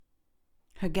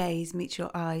Her gaze meets your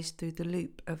eyes through the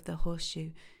loop of the horseshoe.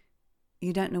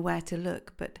 You don't know where to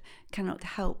look, but cannot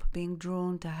help being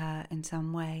drawn to her in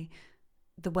some way,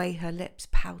 the way her lips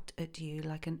pout at you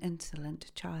like an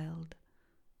insolent child.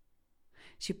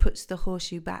 She puts the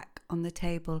horseshoe back on the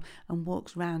table and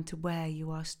walks round to where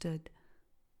you are stood.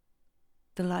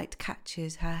 The light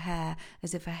catches her hair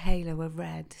as if a halo of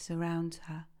red surrounds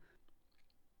her.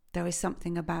 There is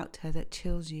something about her that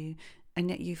chills you,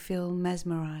 and yet you feel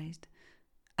mesmerized,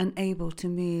 unable to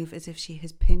move, as if she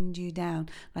has pinned you down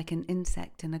like an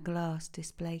insect in a glass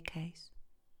display case.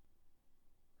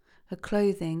 Her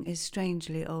clothing is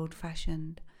strangely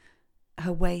old-fashioned,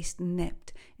 her waist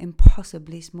nipped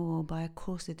impossibly small by a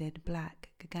corseted black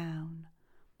gown.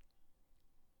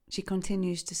 She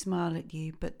continues to smile at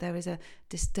you, but there is a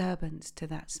disturbance to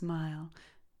that smile,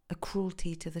 a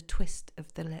cruelty to the twist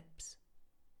of the lips.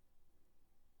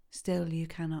 Still you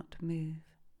cannot move.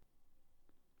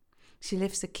 She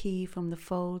lifts a key from the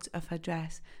folds of her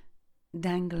dress,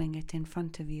 dangling it in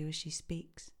front of you as she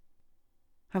speaks.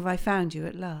 Have I found you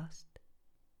at last?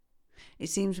 It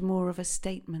seems more of a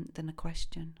statement than a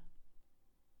question.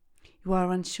 You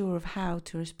are unsure of how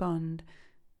to respond.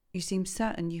 You seem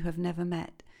certain you have never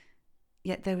met,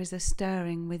 yet there is a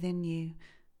stirring within you,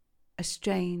 a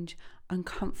strange,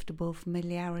 uncomfortable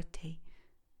familiarity,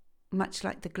 much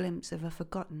like the glimpse of a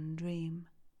forgotten dream.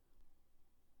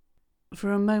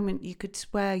 For a moment you could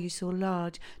swear you saw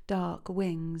large, dark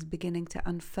wings beginning to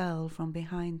unfurl from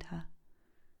behind her.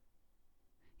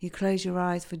 You close your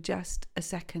eyes for just a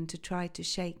second to try to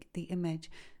shake the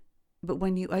image, but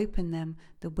when you open them,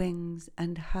 the wings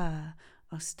and her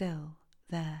are still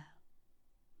there.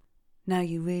 Now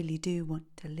you really do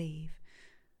want to leave,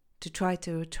 to try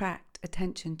to attract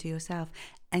attention to yourself,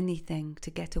 anything to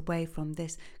get away from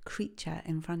this creature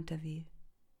in front of you.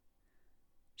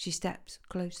 She steps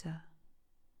closer,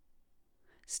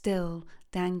 still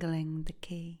dangling the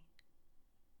key.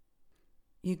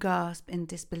 You gasp in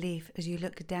disbelief as you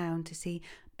look down to see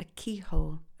a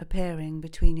keyhole appearing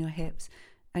between your hips,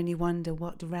 and you wonder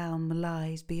what realm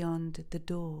lies beyond the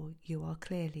door you are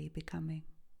clearly becoming.